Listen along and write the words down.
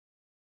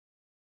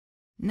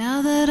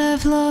Now that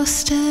I've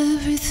lost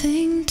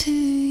everything to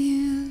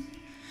you,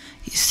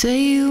 you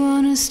say you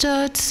wanna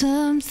start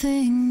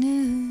something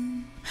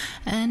new,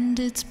 and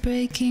it's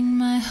breaking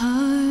my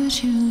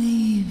heart you're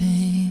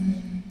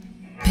leaving.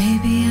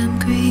 Baby, I'm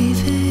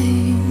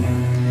grieving,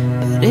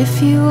 but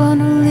if you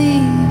wanna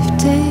leave,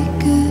 take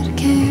good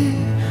care.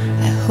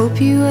 I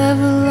hope you have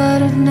a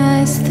lot of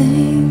nice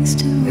things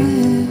to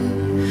wear,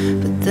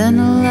 but then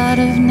a lot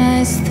of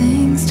nice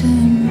things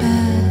turn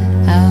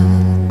bad out.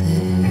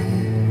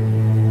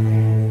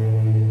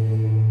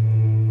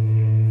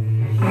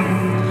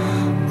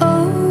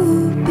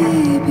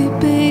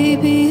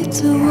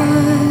 It's a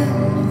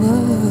wild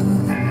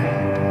world.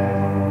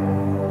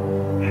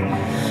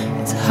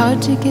 It's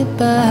hard to get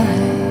by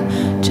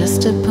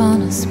just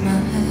upon a smile.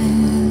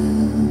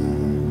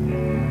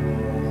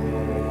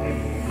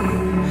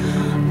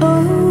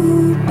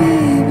 Oh,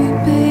 baby,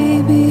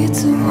 baby,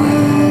 it's a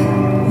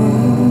wild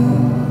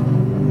world.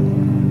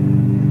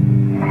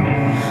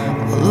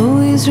 I'll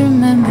always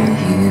remember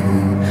you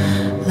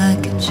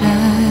like a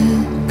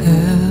child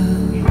girl.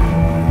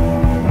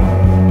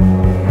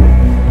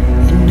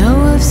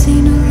 I've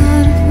seen a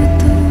lot of what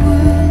the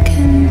world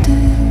can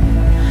do,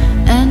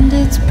 and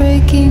it's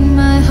breaking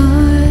my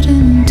heart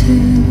in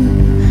two,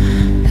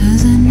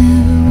 'cause I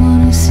never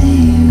wanna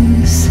see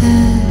you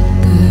sad,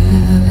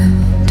 girl.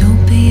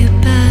 Don't be a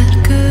bad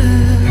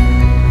girl,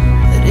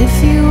 but if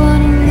you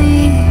wanna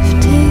leave,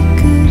 take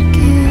good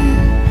care.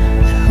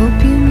 I hope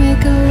you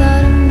make a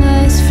lot of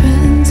nice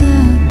friends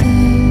out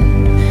there,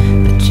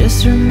 but just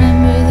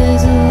remember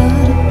there's a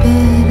lot of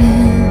bad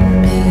and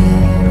beware.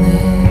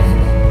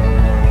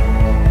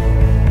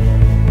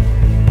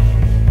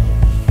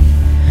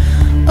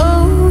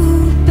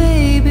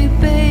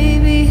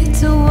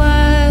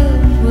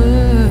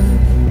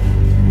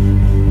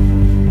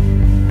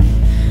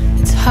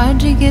 Hard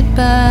to get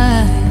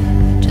by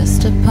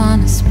just upon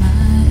a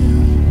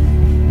smile.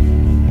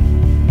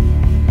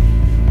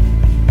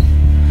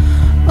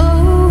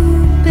 Oh,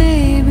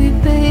 baby,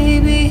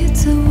 baby,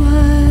 it's a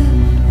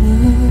wild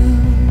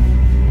world.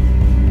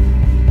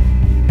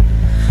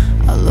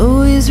 I'll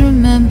always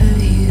remember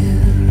you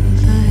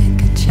like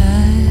a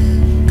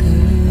child girl.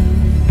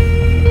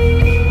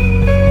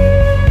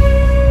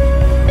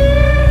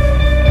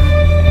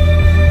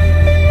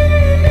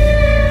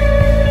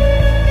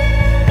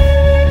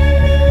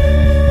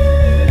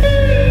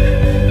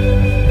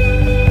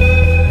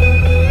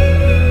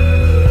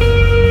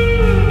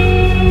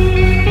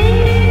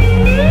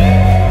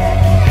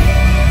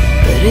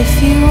 If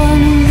you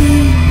wanna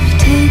leave,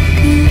 take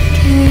good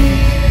care.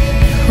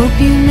 I hope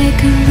you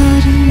make a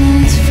lot of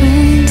nice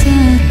friends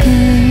out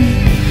there,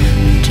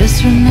 but just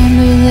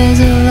remember there's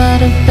a lot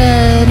of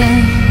bad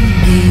and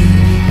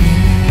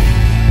beware.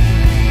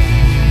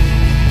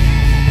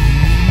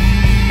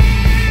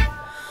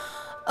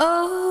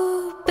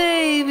 Oh,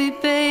 baby,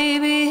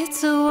 baby,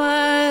 it's a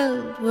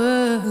wild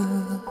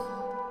world.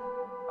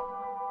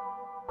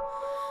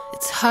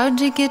 It's hard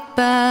to get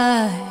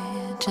by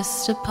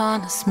just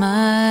upon a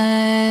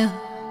smile.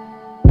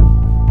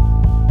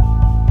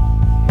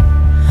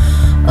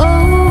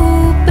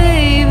 Oh,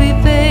 baby,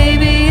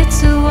 baby,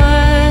 it's a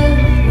wild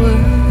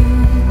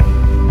world.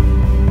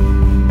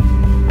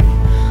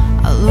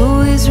 I'll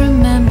always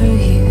remember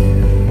you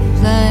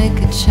like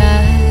a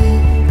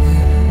child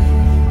girl.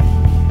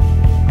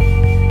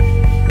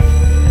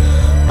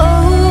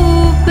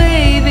 Oh,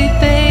 baby,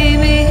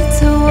 baby,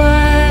 it's a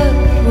wild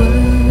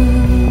world.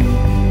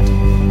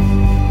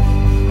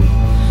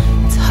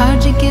 Hard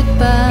to get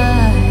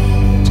by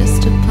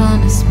just upon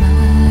a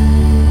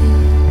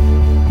smile.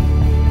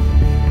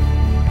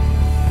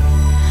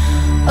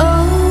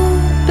 Oh,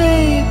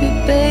 baby,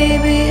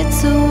 baby,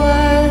 it's a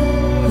wild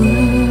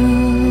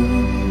world.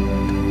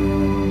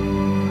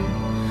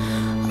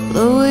 I'll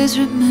always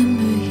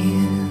remember you.